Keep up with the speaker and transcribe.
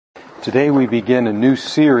Today we begin a new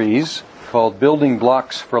series called Building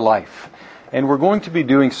Blocks for Life. And we're going to be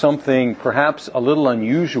doing something perhaps a little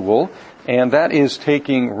unusual, and that is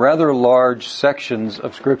taking rather large sections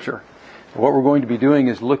of Scripture. What we're going to be doing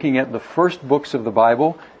is looking at the first books of the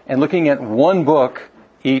Bible and looking at one book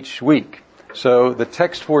each week. So the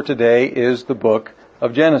text for today is the book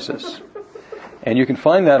of Genesis. And you can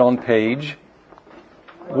find that on page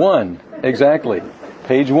 1. Exactly.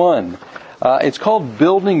 Page 1. It's called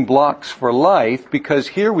Building Blocks for Life because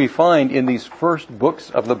here we find in these first books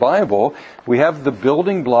of the Bible, we have the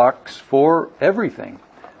building blocks for everything,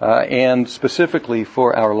 and specifically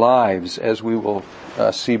for our lives, as we will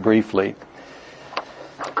see briefly.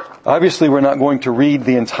 Obviously, we're not going to read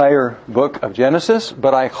the entire book of Genesis,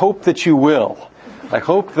 but I hope that you will. I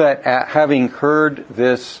hope that having heard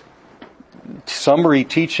this summary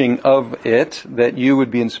teaching of it, that you would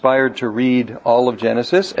be inspired to read all of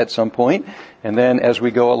Genesis at some point, and then as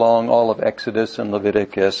we go along, all of Exodus and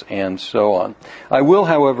Leviticus and so on. I will,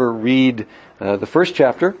 however, read the first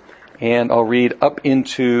chapter, and I'll read up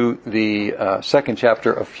into the second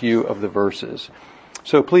chapter a few of the verses.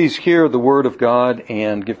 So please hear the Word of God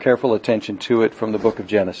and give careful attention to it from the book of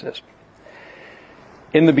Genesis.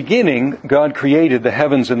 In the beginning, God created the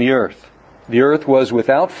heavens and the earth. The earth was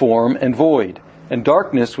without form and void, and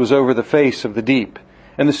darkness was over the face of the deep.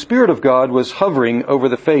 And the Spirit of God was hovering over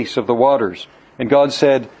the face of the waters. And God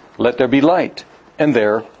said, "Let there be light." And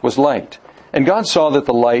there was light. And God saw that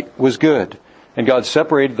the light was good. And God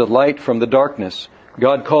separated the light from the darkness.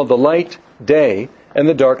 God called the light day, and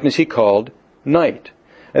the darkness He called night.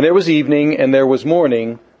 And there was evening, and there was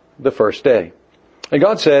morning, the first day. And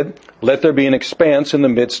God said, "Let there be an expanse in the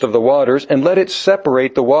midst of the waters, and let it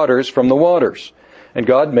separate the waters from the waters." And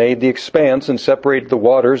God made the expanse and separated the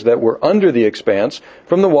waters that were under the expanse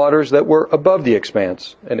from the waters that were above the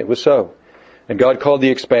expanse. And it was so. And God called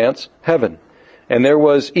the expanse heaven. And there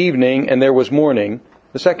was evening, and there was morning,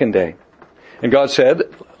 the second day. And God said,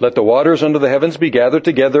 "Let the waters under the heavens be gathered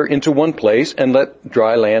together into one place, and let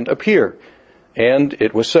dry land appear." And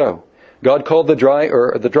it was so. God called the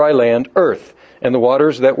dry land earth, and the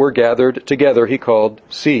waters that were gathered together He called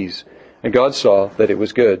seas. And God saw that it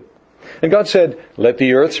was good. And God said, "Let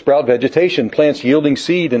the earth sprout vegetation, plants yielding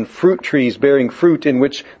seed, and fruit trees bearing fruit in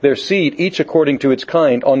which their seed, each according to its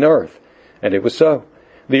kind, on earth." And it was so.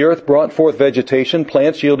 The earth brought forth vegetation,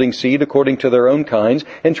 plants yielding seed according to their own kinds,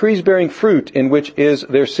 and trees bearing fruit in which is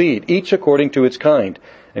their seed, each according to its kind.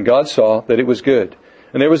 And God saw that it was good.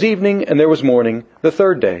 And there was evening, and there was morning, the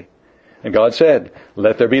third day. And God said,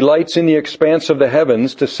 "Let there be lights in the expanse of the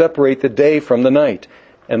heavens to separate the day from the night.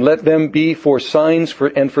 And let them be for signs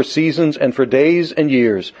and for seasons and for days and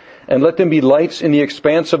years. And let them be lights in the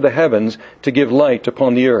expanse of the heavens to give light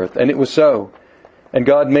upon the earth." And it was so. And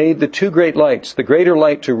God made the two great lights, the greater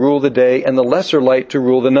light to rule the day and the lesser light to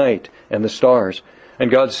rule the night, and the stars. And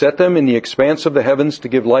God set them in the expanse of the heavens to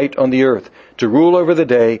give light on the earth, to rule over the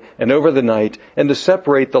day and over the night, and to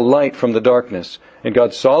separate the light from the darkness. And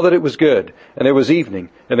God saw that it was good. And there was evening,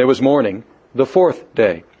 and there was morning, the fourth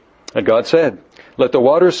day. And God said, "Let the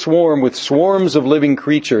waters swarm with swarms of living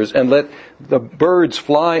creatures, and let the birds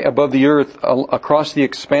fly above the earth across the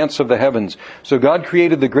expanse of the heavens." So God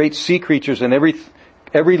created the great sea creatures and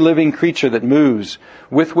every living creature that moves,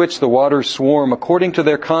 with which the waters swarm according to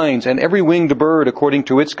their kinds, and every winged bird according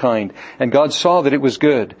to its kind. And God saw that it was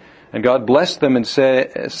good. And God blessed them and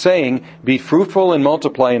saying, "Be fruitful and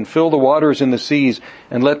multiply, and fill the waters in the seas,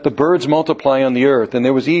 and let the birds multiply on the earth." And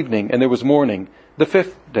there was evening, and there was morning, the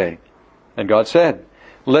fifth day. And God said,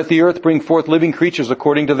 "Let the earth bring forth living creatures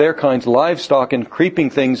according to their kinds, livestock and creeping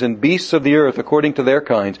things, and beasts of the earth according to their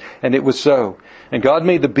kinds." And it was so. And God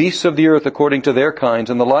made the beasts of the earth according to their kinds,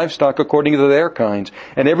 and the livestock according to their kinds,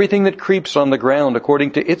 and everything that creeps on the ground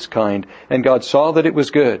according to its kind. And God saw that it was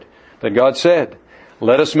good. Then God said,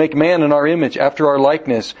 "Let us make man in our image, after our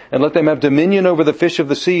likeness, and let them have dominion over the fish of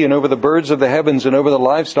the sea, and over the birds of the heavens, and over the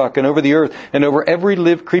livestock, and over the earth, and over every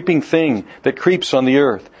creeping thing that creeps on the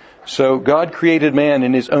earth." So God created man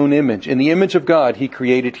in His own image. In the image of God He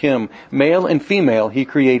created him. Male and female He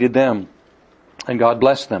created them. And God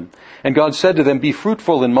blessed them. And God said to them, "Be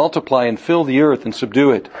fruitful and multiply, and fill the earth and subdue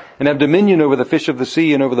it, and have dominion over the fish of the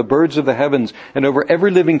sea, and over the birds of the heavens, and over every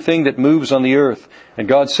living thing that moves on the earth." And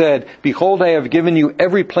God said, "Behold, I have given you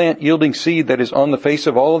every plant yielding seed that is on the face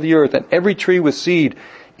of all the earth, and every tree with seed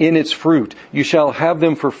in its fruit. You shall have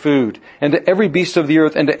them for food. And to every beast of the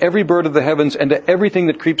earth, and to every bird of the heavens, and to everything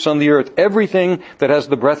that creeps on the earth, everything that has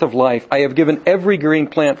the breath of life, I have given every green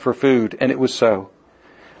plant for food." And it was so.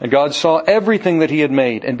 And God saw everything that He had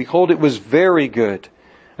made, and behold, it was very good.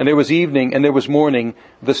 And there was evening, and there was morning,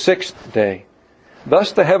 the sixth day.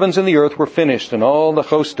 Thus the heavens and the earth were finished, and all the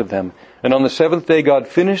host of them. And on the seventh day God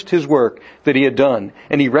finished his work that he had done,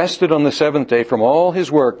 and he rested on the seventh day from all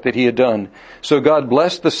his work that he had done. So God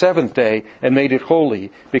blessed the seventh day and made it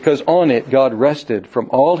holy, because on it God rested from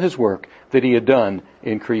all his work that he had done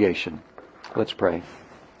in creation. Let's pray.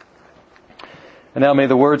 And now may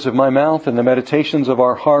the words of my mouth and the meditations of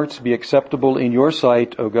our hearts be acceptable in your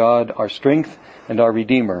sight, O God, our strength and our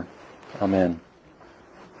Redeemer. Amen.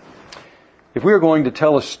 If we are going to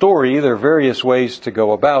tell a story, there are various ways to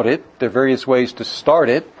go about it. There are various ways to start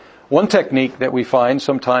it. One technique that we find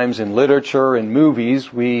sometimes in literature and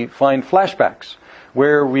movies, we find flashbacks,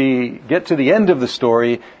 where we get to the end of the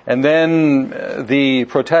story and then the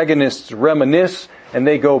protagonists reminisce and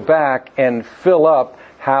they go back and fill up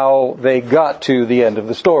how they got to the end of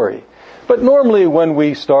the story. But normally when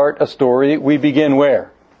we start a story, we begin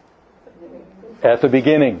where? At the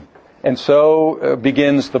beginning. And so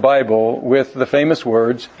begins the Bible with the famous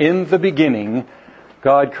words, "In the beginning,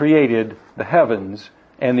 God created the heavens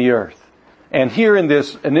and the earth." And here in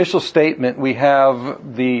this initial statement, we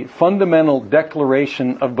have the fundamental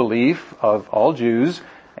declaration of belief of all Jews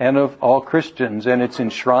and of all Christians. And it's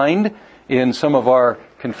enshrined in some of our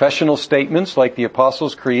confessional statements, like the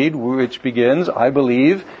Apostles' Creed, which begins, "I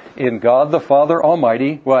believe in God the Father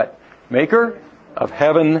Almighty," what? "Maker of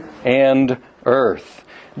heaven and earth."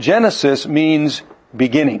 Genesis means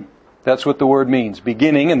beginning. That's what the word means,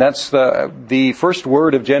 beginning, and that's the first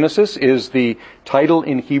word of Genesis is the title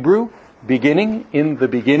in Hebrew, beginning, in the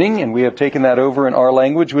beginning, and we have taken that over in our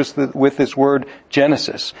language with this word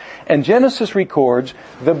Genesis. And Genesis records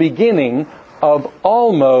the beginning of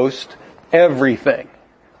almost everything.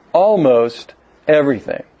 Almost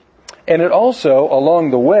everything. And it also,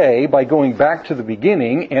 along the way, by going back to the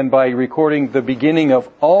beginning and by recording the beginning of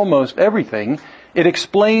almost everything, it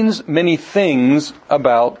explains many things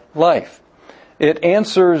about life. It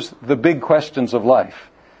answers the big questions of life.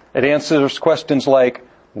 It answers questions like,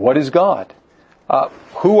 what is God?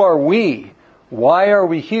 Who are we? Why are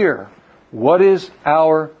we here? What is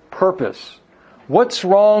our purpose? What's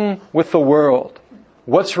wrong with the world?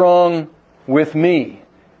 What's wrong with me?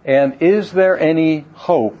 And is there any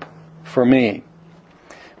hope for me?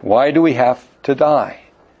 Why do we have to die?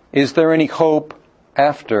 Is there any hope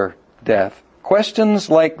after death? Questions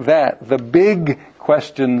like that, the big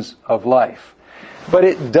questions of life. But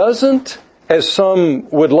it doesn't, as some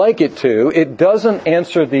would like it to, it doesn't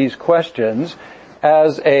answer these questions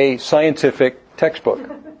as a scientific textbook.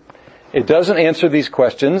 It doesn't answer these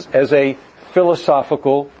questions as a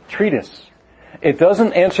philosophical treatise. It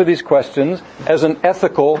doesn't answer these questions as an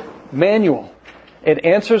ethical manual. It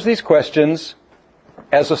answers these questions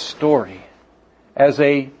as a story, as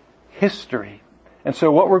a history. And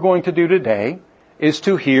so what we're going to do today is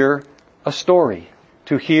to hear a story,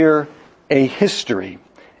 to hear a history.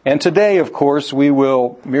 And today, of course, we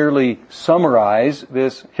will merely summarize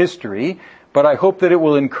this history, but I hope that it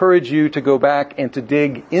will encourage you to go back and to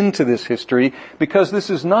dig into this history, because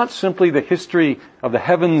this is not simply the history of the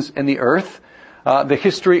heavens and the earth, the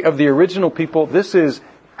history of the original people. This is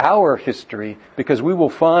our history, because we will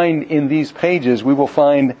find in these pages, we will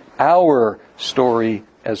find our story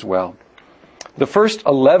as well. The first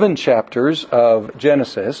 11 chapters of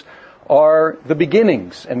Genesis are the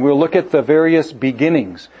beginnings, and we'll look at the various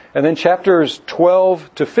beginnings. And then chapters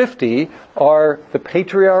 12 to 50 are the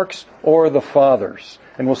patriarchs or the fathers.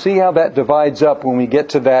 And we'll see how that divides up when we get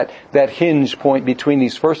to that hinge point between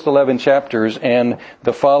these first 11 chapters and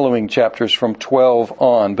the following chapters from 12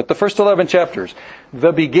 on. But the first 11 chapters,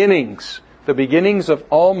 the beginnings of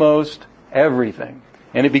almost everything.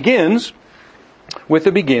 And it begins with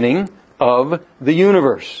the beginning of the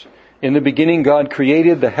universe. In the beginning, God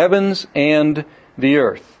created the heavens and the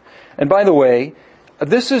earth. And by the way,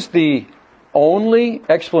 this is the only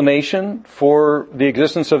explanation for the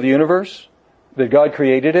existence of the universe, that God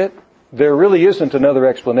created it. There really isn't another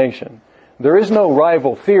explanation. There is no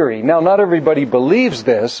rival theory. Now, not everybody believes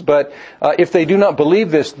this, but if they do not believe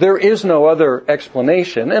this, there is no other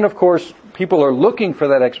explanation. And of course, people are looking for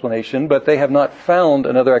that explanation, but they have not found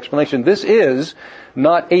another explanation. This is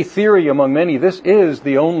not a theory among many. This is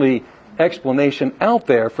the only explanation out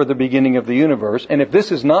there for the beginning of the universe. And if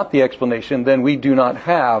this is not the explanation, then we do not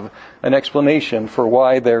have an explanation for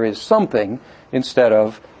why there is something instead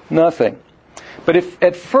of nothing. But if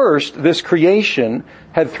at first this creation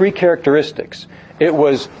had three characteristics. It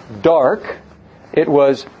was dark, it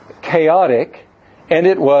was chaotic, and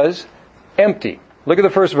it was empty. Look at the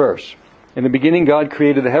first verse. In the beginning, God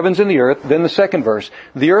created the heavens and the earth. Then the second verse.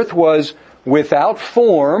 The earth was without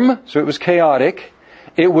form, so it was chaotic.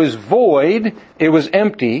 It was void, it was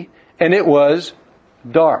empty, and it was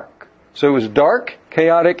dark. So it was dark,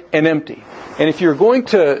 chaotic, and empty. And if you're going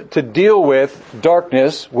to deal with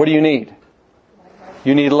darkness, what do you need?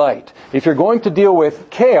 You need light. If you're going to deal with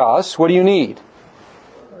chaos, what do you need?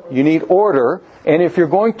 You need order. And if you're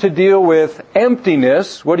going to deal with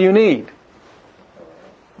emptiness, what do you need?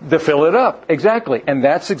 To fill it up. Exactly. And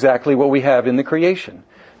that's exactly what we have in the creation.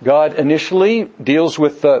 God initially deals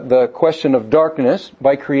with the question of darkness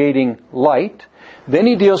by creating light. Then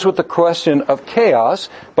He deals with the question of chaos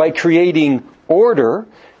by creating order.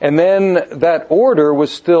 And then that order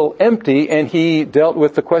was still empty, and He dealt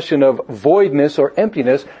with the question of voidness or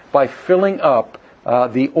emptiness by filling up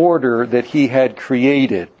the order that He had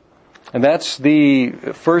created. And that's the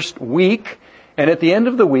first week. And at the end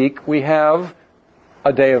of the week, we have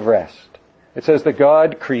a day of rest. It says that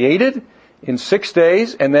God created in 6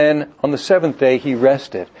 days, and then on the seventh day He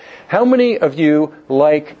rested. How many of you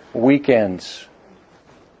like weekends?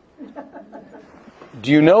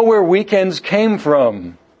 Do you know where weekends came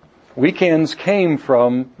from? Weekends came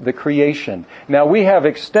from the creation. Now we have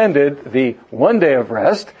extended the 1 day of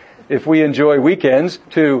rest, if we enjoy weekends,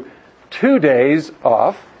 to 2 days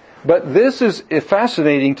off. But this is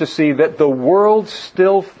fascinating to see that the world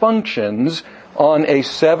still functions on a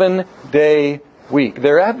 7-day week.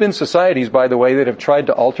 There have been societies, by the way, that have tried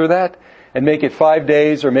to alter that and make it 5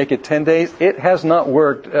 days or make it 10 days. It has not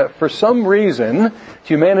worked. For some reason,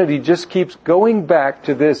 humanity just keeps going back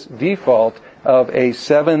to this default of a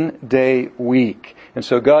 7-day week. And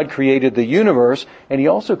so God created the universe, and He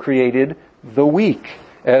also created the week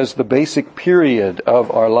as the basic period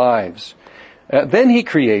of our lives. Then He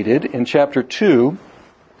created, in chapter 2,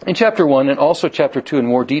 in chapter 1 and also chapter 2 in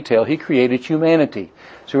more detail, He created humanity.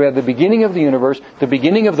 So we have the beginning of the universe, the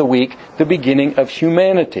beginning of the week, the beginning of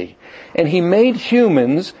humanity. And He made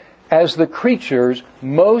humans as the creatures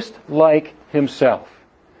most like Himself.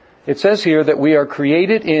 It says here that we are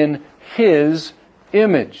created in His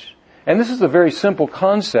image. And this is a very simple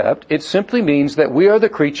concept. It simply means that we are the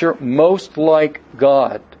creature most like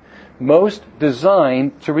God, most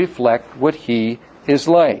designed to reflect what He is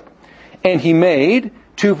like. And He made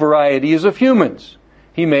 2 varieties of humans.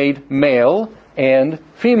 He made male and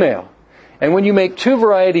female. And when you make 2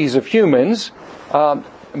 varieties of humans,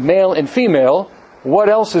 male and female, what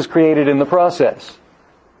else is created in the process?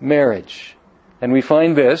 Marriage. And we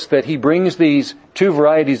find this, that He brings these 2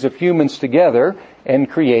 varieties of humans together and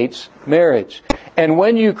creates marriage. And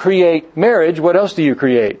when you create marriage, what else do you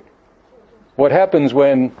create? What happens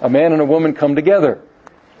when a man and a woman come together?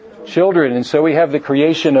 Children. And so we have the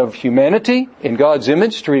creation of humanity in God's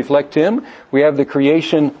image to reflect Him. We have the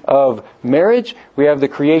creation of marriage. We have the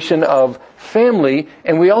creation of family.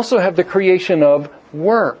 And we also have the creation of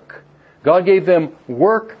work. God gave them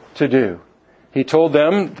work to do. He told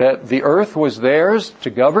them that the earth was theirs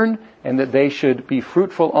to govern and that they should be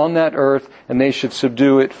fruitful on that earth and they should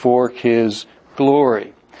subdue it for His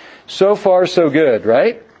glory. So far, so good,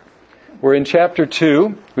 right? We're in chapter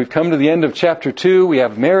 2. We've come to the end of chapter 2. We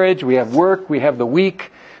have marriage, we have work, we have the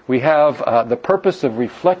week, we have the purpose of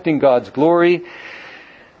reflecting God's glory.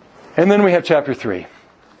 And then we have chapter 3.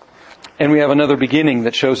 And we have another beginning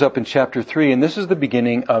that shows up in chapter 3, and this is the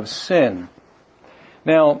beginning of sin.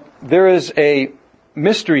 Now, there is a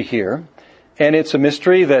mystery here, and it's a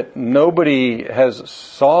mystery that nobody has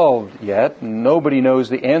solved yet. Nobody knows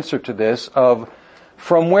the answer to this of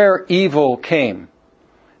from where evil came.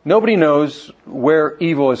 Nobody knows where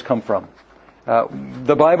evil has come from.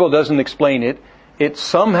 The Bible doesn't explain it. It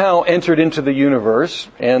somehow entered into the universe,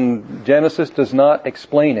 and Genesis does not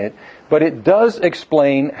explain it, but it does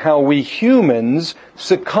explain how we humans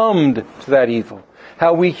succumbed to that evil.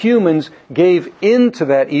 How we humans gave in to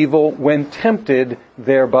that evil when tempted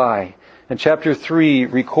thereby. And chapter 3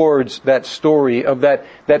 records that story of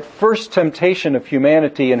that first temptation of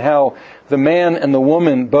humanity and how the man and the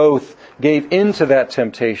woman both gave in to that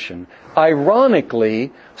temptation.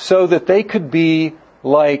 Ironically, so that they could be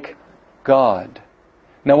like God.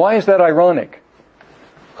 Now, why is that ironic?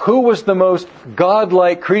 Who was the most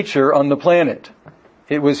God-like creature on the planet?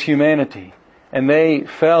 It was humanity. And they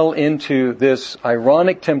fell into this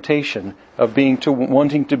ironic temptation of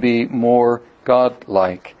wanting to be more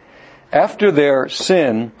God-like. After their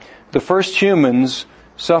sin, the first humans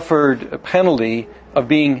suffered a penalty of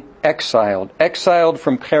being exiled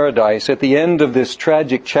from paradise. At the end of this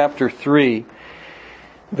tragic chapter 3,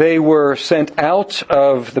 they were sent out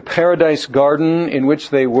of the paradise garden in which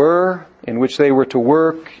they were to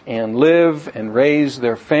work and live and raise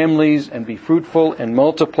their families and be fruitful and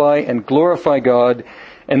multiply and glorify God.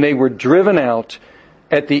 And they were driven out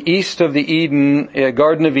at the east of the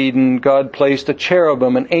Garden of Eden, God placed a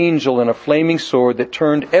cherubim, an angel, and a flaming sword that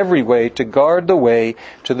turned every way to guard the way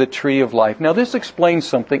to the tree of life. Now this explains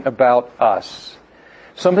something about us,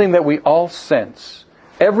 something that we all sense.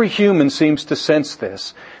 Every human seems to sense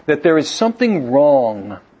this, that there is something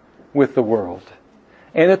wrong with the world,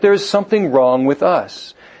 and that there is something wrong with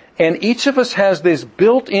us. And each of us has this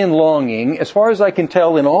built-in longing, as far as I can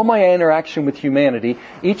tell in all my interaction with humanity,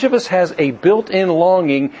 each of us has a built-in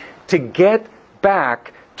longing to get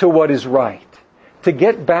back to what is right, to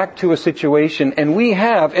get back to a situation. And we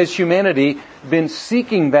have, as humanity, been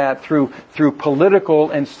seeking that through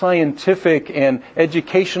political and scientific and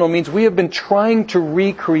educational means. We have been trying to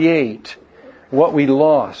recreate what we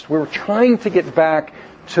lost. We're trying to get back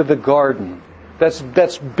to the garden.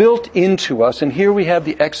 That's built into us, and here we have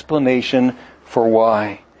the explanation for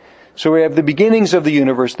why. So we have the beginnings of the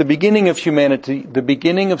universe, the beginning of humanity, the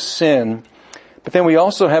beginning of sin, but then we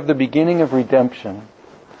also have the beginning of redemption.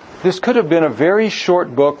 This could have been a very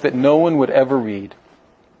short book that no one would ever read.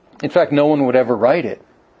 In fact, no one would ever write it,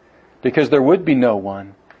 because there would be no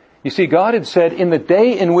one. You see, God had said, in the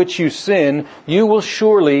day in which you sin, you will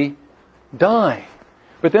surely die.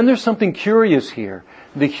 But then there's something curious here.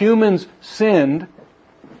 The humans sinned,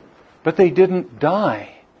 but they didn't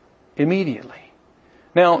die immediately.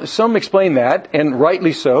 Now, some explain that, and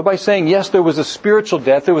rightly so, by saying, yes, there was a spiritual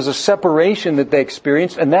death, there was a separation that they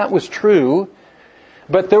experienced, and that was true,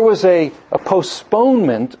 but there was a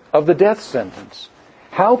postponement of the death sentence.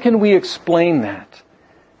 How can we explain that?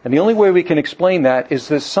 And the only way we can explain that is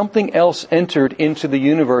that something else entered into the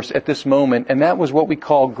universe at this moment, and that was what we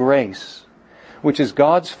call grace, which is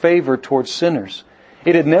God's favor towards sinners.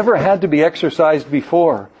 It had never had to be exercised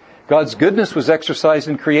before. God's goodness was exercised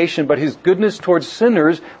in creation, but His goodness towards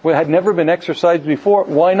sinners had never been exercised before.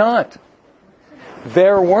 Why not?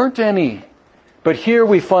 There weren't any. But here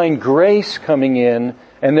we find grace coming in,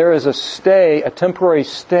 and there is a temporary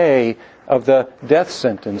stay of the death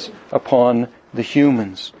sentence upon the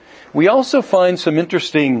humans. We also find some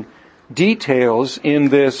interesting details in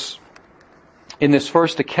this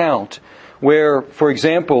first account, where, for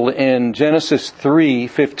example, in Genesis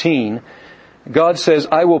 3:15, God says,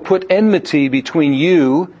 I will put enmity between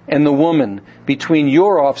you and the woman, between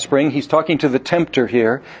your offspring, He's talking to the tempter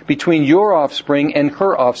here, between your offspring and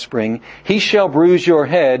her offspring. He shall bruise your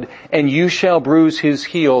head, and you shall bruise his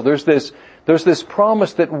heel. There's this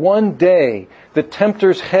promise that one day the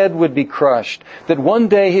tempter's head would be crushed, that one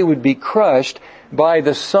day he would be crushed by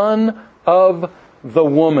the son of the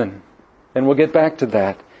woman. And we'll get back to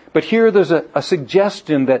that. But here there's a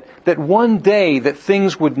suggestion that one day that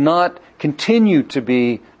things would not continue to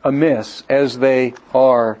be amiss as they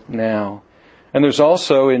are now. And there's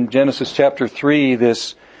also in Genesis chapter 3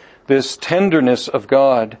 this tenderness of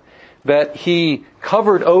God that He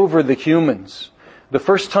covered over the humans. The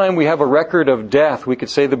first time we have a record of death, we could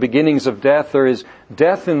say the beginnings of death, there is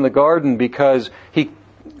death in the garden because He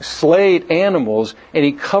slayed animals and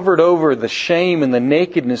He covered over the shame and the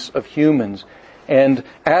nakedness of humans. And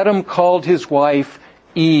Adam called his wife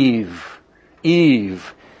Eve,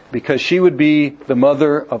 because she would be the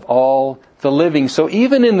mother of all the living. So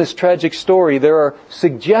even in this tragic story, there are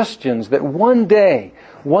suggestions that one day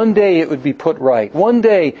it would be put right. One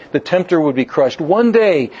day the tempter would be crushed. One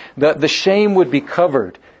day the shame would be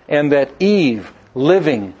covered, and that Eve,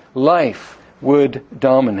 living life, would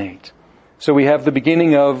dominate. So we have the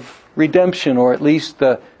beginning of redemption, or at least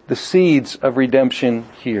the seeds of redemption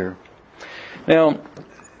here. Now,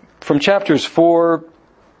 from chapters 4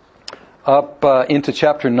 up into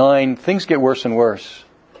chapter 9, things get worse and worse.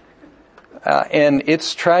 And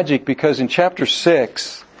it's tragic because in chapter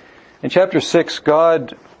 6,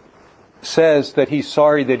 God says that He's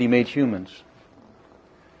sorry that He made humans.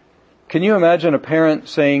 Can you imagine a parent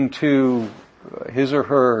saying to his or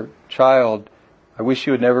her child, I wish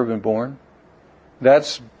you had never been born?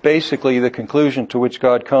 That's basically the conclusion to which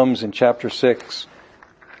God comes in chapter 6.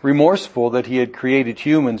 Remorseful that He had created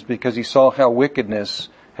humans because He saw how wickedness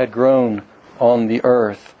had grown on the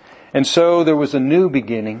earth. And so there was a new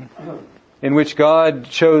beginning in which God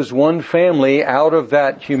chose one family out of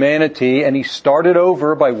that humanity, and He started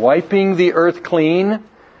over by wiping the earth clean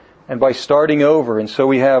and by starting over. And so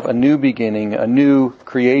we have a new beginning, a new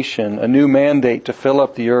creation, a new mandate to fill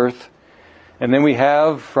up the earth. And then we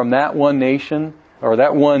have from that one nation, or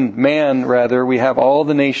that one man rather, we have all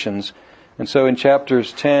the nations. And so in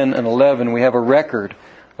chapters 10 and 11, we have a record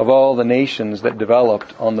of all the nations that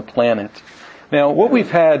developed on the planet. Now, what we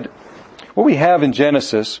have in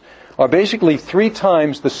Genesis are basically 3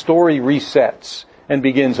 times the story resets and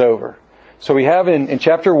begins over. So we have in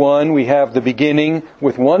chapter 1, we have the beginning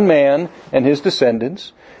with one man and his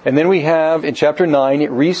descendants. And then we have in chapter 9, it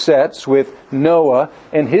resets with Noah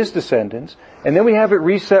and his descendants. And then we have it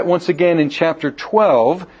reset once again in chapter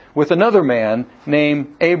 12 with another man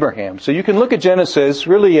named Abraham. So you can look at Genesis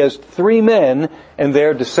really as three men and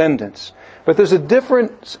their descendants. But there's a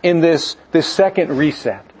difference in this second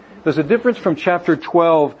reset. There's a difference from chapter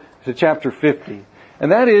 12 to chapter 50.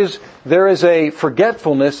 And that is, there is a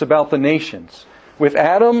forgetfulness about the nations. With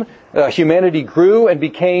Adam, humanity grew and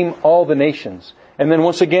became all the nations. And then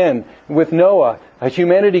once again, with Noah,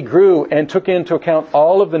 humanity grew and took into account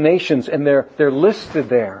all of the nations, and they're listed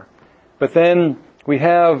there. But then we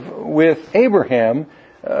have with Abraham,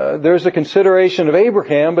 there's a consideration of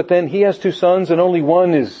Abraham, but then he has two sons and only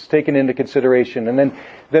one is taken into consideration. And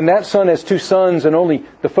then that son has two sons and only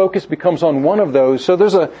the focus becomes on one of those. So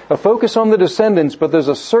there's a focus on the descendants, but there's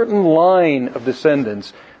a certain line of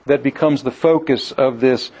descendants that becomes the focus of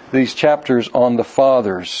these chapters on the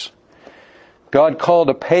fathers. God called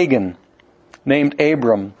a pagan named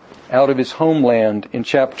Abram out of his homeland in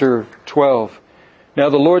chapter 12. Now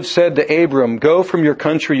the Lord said to Abram, "Go from your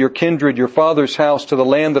country, your kindred, your father's house to the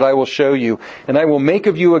land that I will show you. And I will make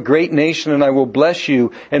of you a great nation, and I will bless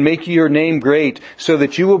you and make your name great, so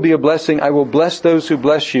that you will be a blessing. I will bless those who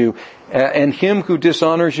bless you, and him who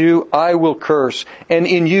dishonors you I will curse. And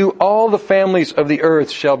in you all the families of the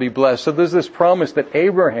earth shall be blessed." So there's this promise that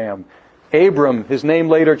Abram, his name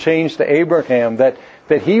later changed to Abraham, that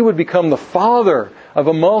he would become the father of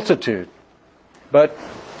a multitude. But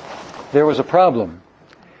there was a problem.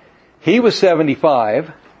 He was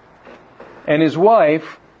 75, and his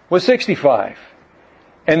wife was 65,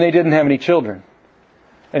 and they didn't have any children.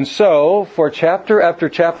 And so, for chapter after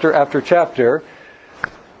chapter after chapter,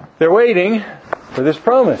 they're waiting for this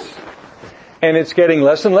promise. And it's getting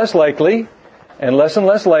less and less likely, and less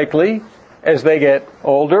as they get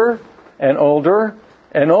older and older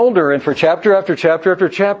and older. And for chapter after chapter after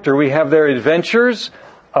chapter, we have their adventures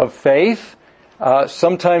of faith,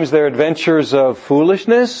 sometimes their adventures of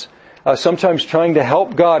foolishness, sometimes trying to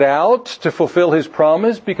help God out to fulfill His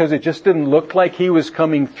promise because it just didn't look like He was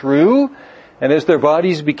coming through. And as their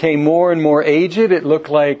bodies became more and more aged, it looked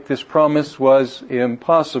like this promise was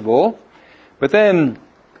impossible. But then,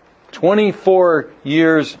 24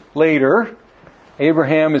 years later,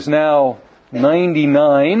 Abraham is now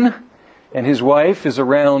 99, and his wife is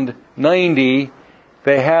around 90.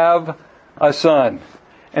 They have a son.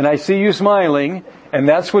 And I see you smiling, and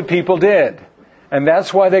that's what people did. And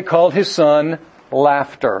that's why they called his son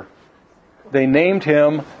Laughter. They named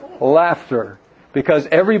him Laughter. Because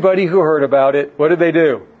everybody who heard about it, what did they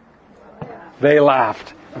do? They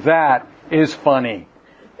laughed. That is funny.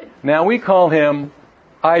 Now we call him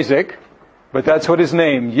Isaac, but that's what his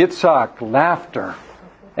name, Yitzhak, Laughter.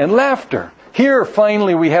 And laughter. Here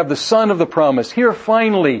finally we have the son of the promise. Here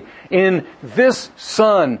finally, in this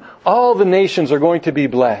son, all the nations are going to be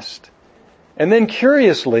blessed. And then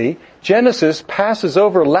curiously, Genesis passes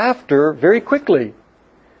over laughter very quickly.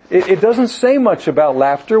 It doesn't say much about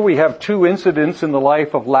laughter. We have two incidents in the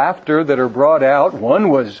life of laughter that are brought out. One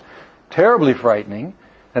was terribly frightening,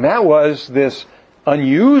 and that was this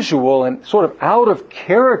unusual and sort of out of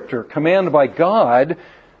character command by God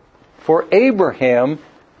for Abraham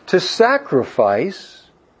to sacrifice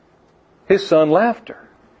his son Laughter.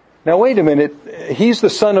 Now wait a minute, he's the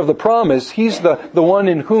son of the promise. He's the one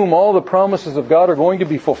in whom all the promises of God are going to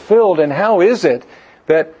be fulfilled. And how is it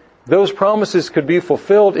that those promises could be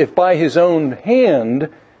fulfilled if by his own hand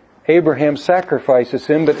Abraham sacrifices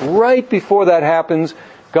him? But right before that happens,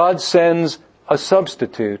 God sends a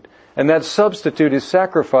substitute. And that substitute is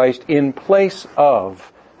sacrificed in place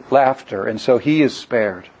of Laughter. And so he is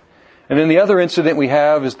spared. And then the other incident we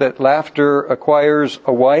have is that Laughter acquires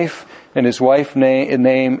a wife, and his wife's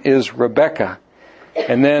name is Rebekah.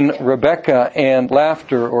 And then Rebekah and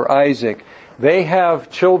Laughter, or Isaac, they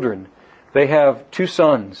have children. They have two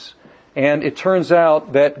sons. And it turns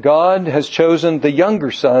out that God has chosen the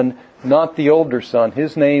younger son, not the older son.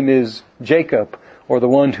 His name is Jacob, or the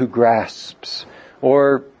one who grasps,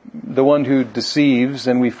 or the one who deceives.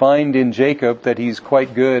 And we find in Jacob that he's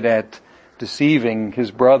quite good at deceiving his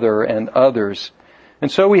brother and others. And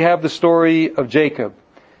so we have the story of Jacob.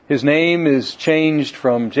 His name is changed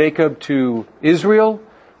from Jacob to Israel,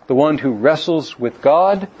 the one who wrestles with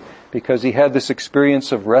God, because he had this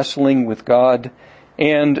experience of wrestling with God.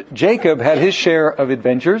 And Jacob had his share of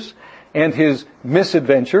adventures and his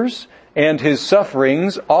misadventures and his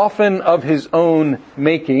sufferings, often of his own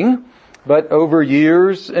making. But over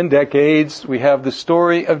years and decades, we have the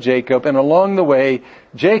story of Jacob. And along the way,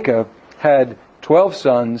 Jacob had 12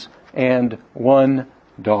 sons and one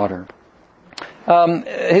daughter.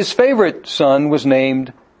 His favorite son was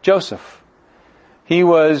named Joseph. He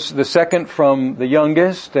was the second from the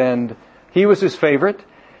youngest, and he was his favorite.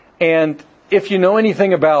 And if you know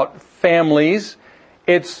anything about families,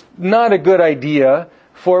 it's not a good idea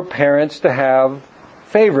for parents to have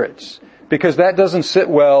favorites, because that doesn't sit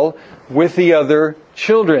well with the other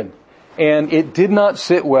children. And it did not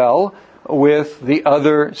sit well with the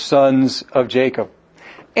other sons of Jacob.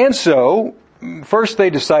 And so, first they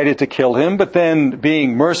decided to kill him, but then,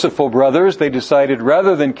 being merciful brothers, they decided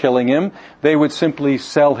rather than killing him, they would simply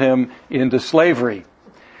sell him into slavery.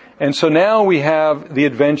 And so now we have the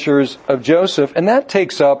adventures of Joseph, and that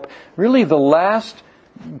takes up really the last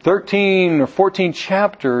 13 or 14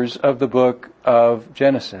 chapters of the book of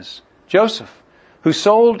Genesis. Joseph, who's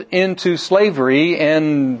sold into slavery,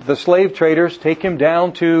 and the slave traders take him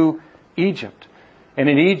down to Egypt. And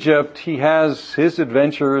in Egypt, he has his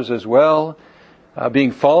adventures as well,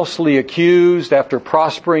 being falsely accused after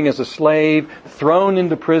prospering as a slave, thrown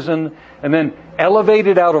into prison, and then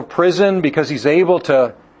elevated out of prison because he's able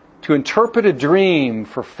to interpret a dream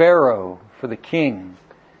for Pharaoh, for the king.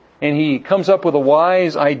 And he comes up with a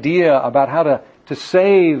wise idea about how to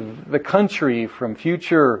save the country from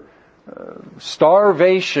future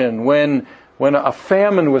starvation when a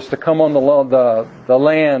famine was to come on the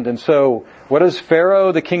land. And so what does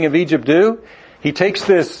Pharaoh, the king of Egypt, do? He takes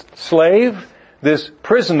this slave, this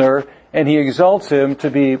prisoner, and he exalts him to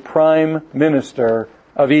be prime minister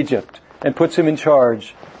of Egypt and puts him in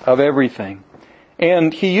charge of everything.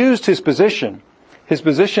 And he used his position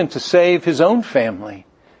to save his own family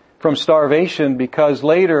from starvation, because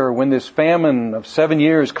later, when this famine of 7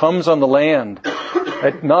 years comes on the land,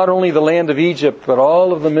 not only the land of Egypt, but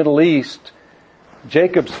all of the Middle East,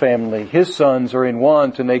 Jacob's family, his sons, are in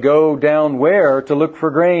want, and they go down where to look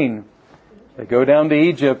for grain? They go down to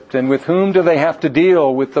Egypt, and with whom do they have to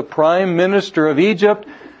deal? With the prime minister of Egypt,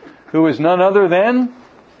 who is none other than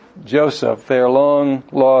Joseph, their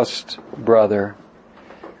long-lost brother.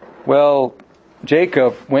 Well,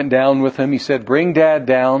 Jacob went down with him. He said, "Bring Dad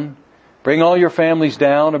down. Bring all your families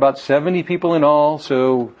down," about 70 people in all.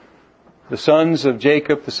 So the sons of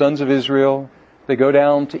Jacob, the sons of Israel, they go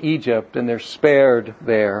down to Egypt, and they're spared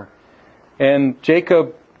there. And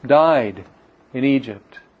Jacob died in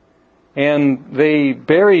Egypt. And they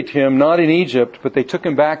buried him not in Egypt, but they took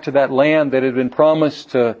him back to that land that had been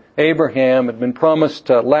promised to Abraham, had been promised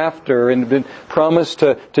to Laughter, and had been promised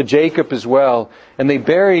to Jacob as well. And they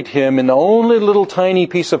buried him in the only little tiny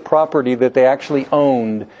piece of property that they actually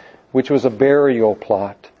owned, which was a burial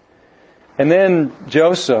plot. And then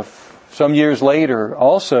Joseph, some years later,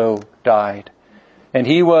 also died. And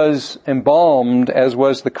he was embalmed, as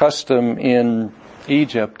was the custom in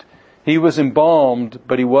Egypt. He was embalmed,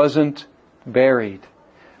 but he wasn't buried.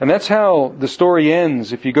 And that's how the story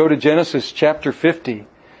ends if you go to Genesis chapter 50.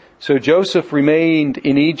 So Joseph remained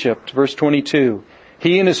in Egypt, verse 22.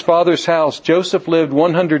 He and his father's house, Joseph lived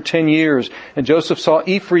 110 years, and Joseph saw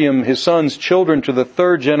Ephraim, his son's children, to the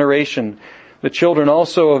third generation. The children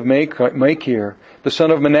also of Machir, the son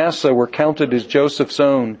of Manasseh, were counted as Joseph's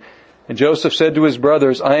own. And Joseph said to his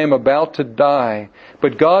brothers, "I am about to die,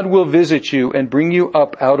 but God will visit you and bring you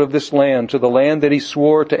up out of this land to the land that he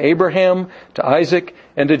swore to Abraham, to Isaac,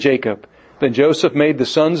 and to Jacob." Then Joseph made the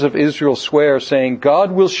sons of Israel swear, saying,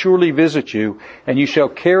 "God will surely visit you, and you shall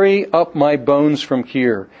carry up my bones from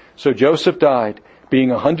here." So Joseph died,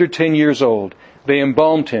 being 110 years old. They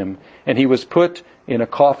embalmed him, and he was put in a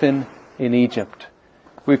coffin in Egypt.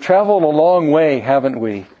 We've traveled a long way, haven't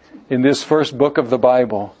we, in this first book of the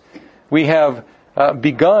Bible. We have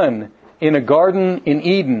begun in a garden in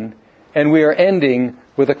Eden, and we are ending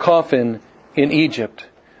with a coffin in Egypt.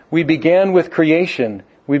 We began with creation,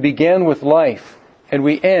 we began with life, and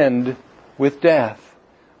we end with death,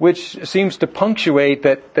 which seems to punctuate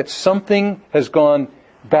that something has gone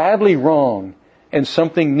badly wrong and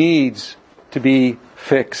something needs to be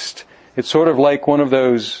fixed. It's sort of like one of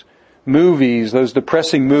those movies, those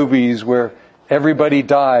depressing movies where everybody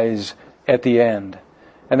dies at the end.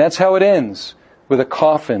 And that's how it ends, with a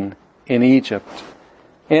coffin in Egypt.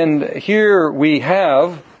 And here we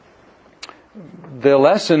have the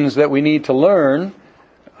lessons that we need to learn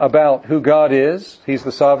about who God is. He's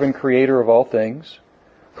the sovereign creator of all things.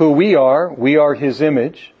 Who we are His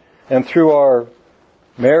image. And through our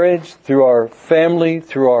marriage, through our family,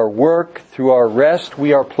 through our work, through our rest,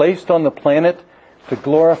 we are placed on the planet to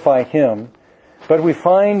glorify Him. But we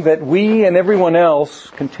find that we and everyone else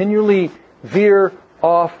continually veer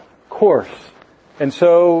off course. And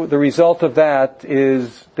so the result of that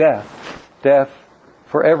is death. Death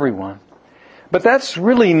for everyone. But that's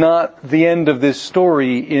really not the end of this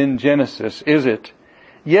story in Genesis, is it?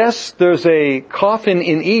 yes, there's a coffin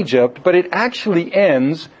in Egypt, but it actually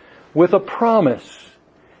ends with a promise.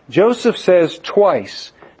 Joseph says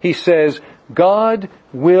twice, he says, God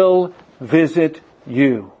will visit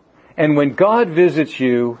you. And when God visits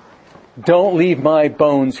you, don't leave my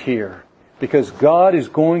bones here. Because God is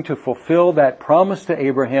going to fulfill that promise to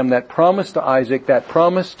Abraham, that promise to Isaac, that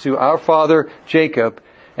promise to our father Jacob,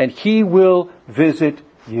 and He will visit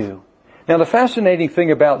you. Now the fascinating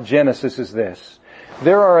thing about Genesis is this.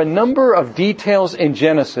 There are a number of details in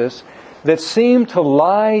Genesis that seem to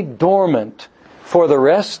lie dormant for the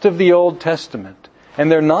rest of the Old Testament.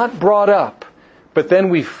 And they're not brought up. But then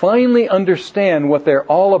we finally understand what they're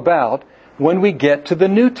all about when we get to the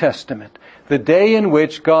New Testament. The day in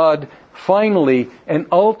which God finally and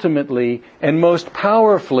ultimately and most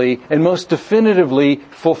powerfully and most definitively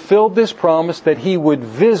fulfilled this promise that He would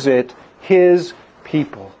visit His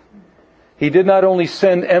people. He did not only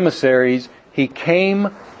send emissaries, He came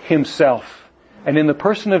Himself. And in the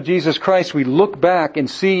person of Jesus Christ, we look back and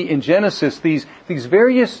see in Genesis these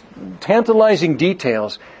various tantalizing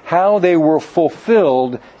details, how they were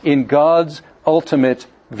fulfilled in God's ultimate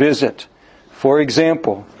visit. For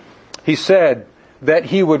example, He said that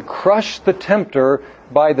He would crush the tempter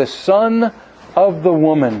by the son of the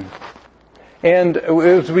woman. And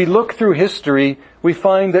as we look through history, we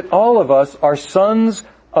find that all of us are sons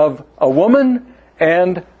of a woman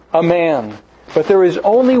and a man. But there is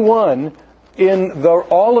only one in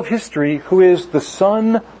all of history who is the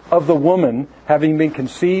son of the woman, having been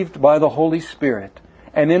conceived by the Holy Spirit.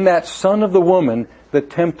 And in that son of the woman, the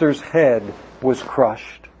tempter's head was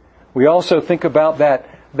crushed. We also think about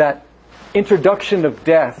that introduction of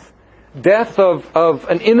death. Death of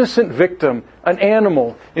an innocent victim, an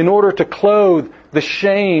animal, in order to clothe the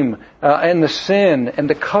shame and the sin and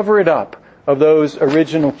to cover it up of those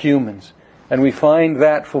original humans. And we find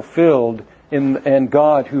that fulfilled in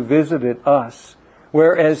God who visited us.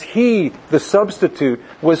 Whereas He, the substitute,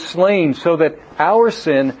 was slain so that our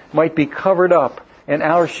sin might be covered up and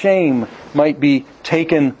our shame might be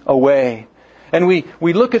taken away. And we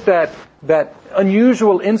look at that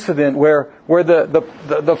unusual incident where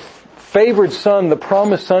the favored son, the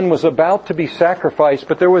promised son, was about to be sacrificed,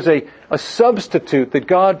 but there was a substitute that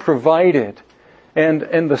God provided.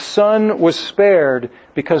 And the son was spared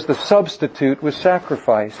because the substitute was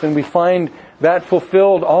sacrificed. And we find that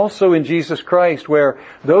fulfilled also in Jesus Christ, where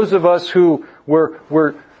those of us who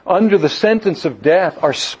were under the sentence of death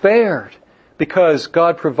are spared because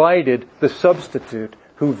God provided the substitute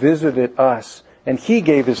who visited us. And He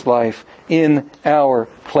gave His life in our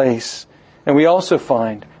place. And we also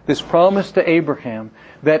find this promise to Abraham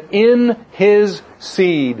that in his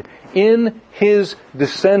seed, in his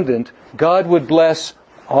descendant, God would bless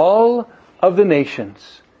all of the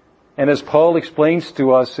nations. And as Paul explains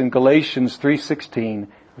to us in Galatians 3:16,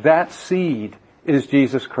 that seed is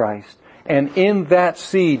Jesus Christ. And in that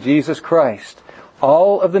seed, Jesus Christ,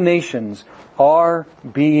 all of the nations are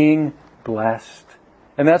being blessed.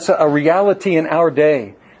 And that's a reality in our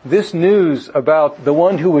day. This news about the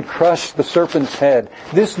one who would crush the serpent's head,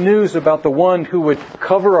 this news about the one who would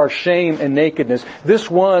cover our shame and nakedness, this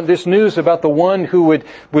news about the one who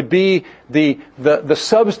would be the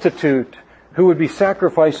substitute who would be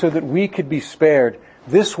sacrificed so that we could be spared.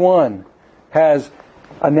 This one has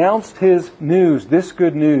announced His news, this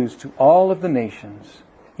good news, to all of the nations,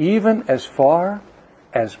 even as far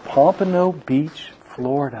as Pompano Beach,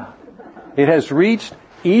 Florida. It has reached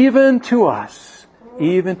even to us.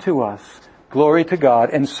 Even to us. Glory to God.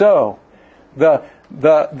 And so, the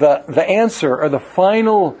answer or the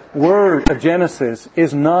final word of Genesis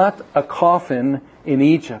is not a coffin in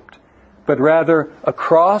Egypt, but rather a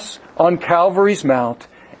cross on Calvary's Mount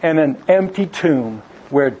and an empty tomb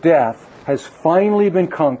where death has finally been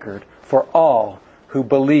conquered for all who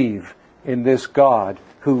believe in this God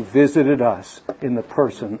who visited us in the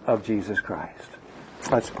person of Jesus Christ.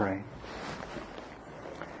 Let's pray.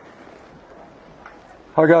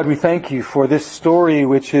 Our God, we thank You for this story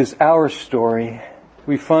which is our story.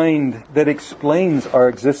 We find that explains our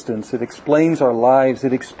existence. It explains our lives.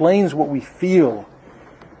 It explains what we feel.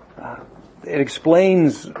 It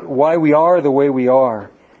explains why we are the way we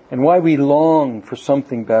are and why we long for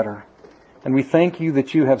something better. And we thank You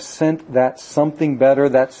that You have sent that something better,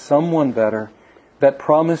 that someone better, that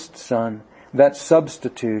promised Son, that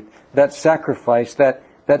substitute, that sacrifice, that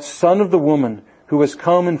Son of the woman who has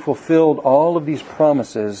come and fulfilled all of these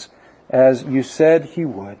promises as You said He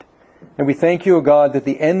would. And we thank You, O God, that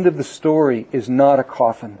the end of the story is not a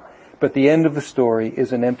coffin, but the end of the story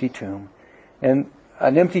is an empty tomb. And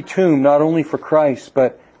an empty tomb not only for Christ,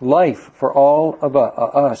 but life for all of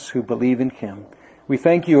us who believe in Him. We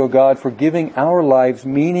thank you, O God, for giving our lives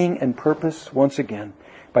meaning and purpose once again,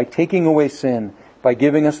 by taking away sin, by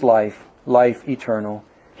giving us life, life eternal,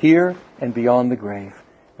 here and beyond the grave.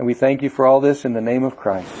 And we thank you for all this in the name of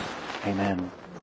Christ. Amen.